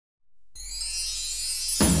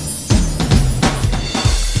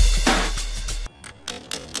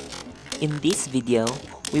In this video,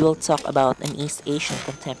 we will talk about an East Asian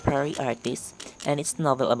contemporary artist and its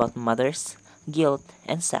novel about mothers, guilt,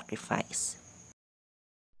 and sacrifice.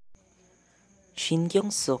 Shin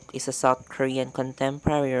Sook is a South Korean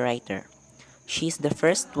contemporary writer. She is the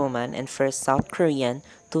first woman and first South Korean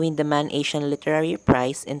to win the Man Asian Literary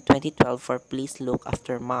Prize in 2012 for Please Look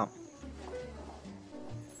After Mom.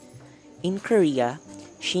 In Korea,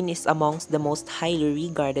 Shin is amongst the most highly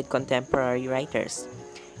regarded contemporary writers,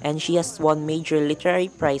 and she has won major literary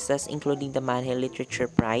prizes including the Manhil Literature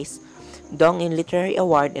Prize, Dongin Literary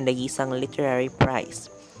Award, and the Gisang Literary Prize.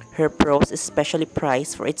 Her prose is especially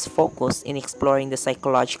prized for its focus in exploring the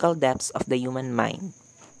psychological depths of the human mind.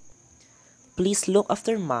 Please Look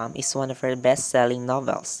After Mom is one of her best-selling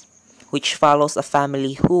novels, which follows a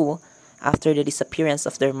family who, after the disappearance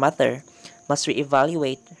of their mother, must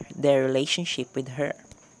reevaluate their relationship with her.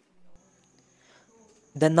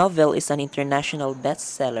 The novel is an international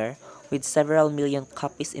bestseller with several million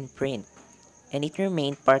copies in print, and it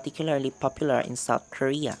remained particularly popular in South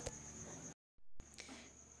Korea.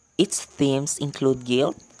 Its themes include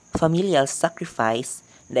guilt, familial sacrifice,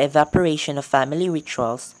 the evaporation of family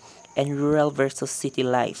rituals, and rural versus city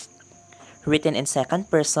life. Written in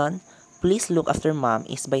second person, Please Look After Mom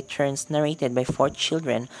is by turns narrated by four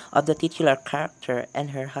children of the titular character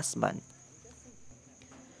and her husband.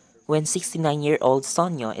 When 69-year-old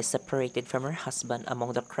Sonyo is separated from her husband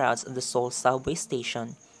among the crowds of the Seoul subway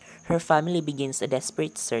station, her family begins a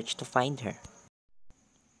desperate search to find her.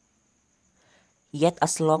 Yet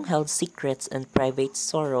as long-held secrets and private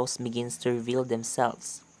sorrows begins to reveal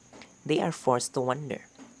themselves, they are forced to wonder,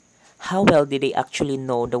 how well did they actually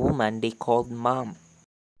know the woman they called Mom?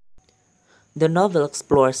 The novel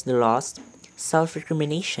explores the loss,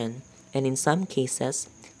 self-recrimination, and in some cases,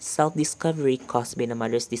 self-discovery caused by the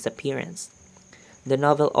mother's disappearance. The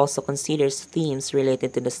novel also considers themes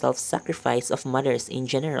related to the self-sacrifice of mothers in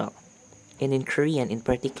general, and in Korean in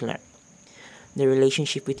particular, the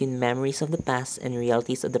relationship between memories of the past and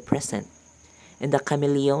realities of the present, and the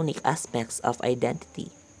chameleonic aspects of identity.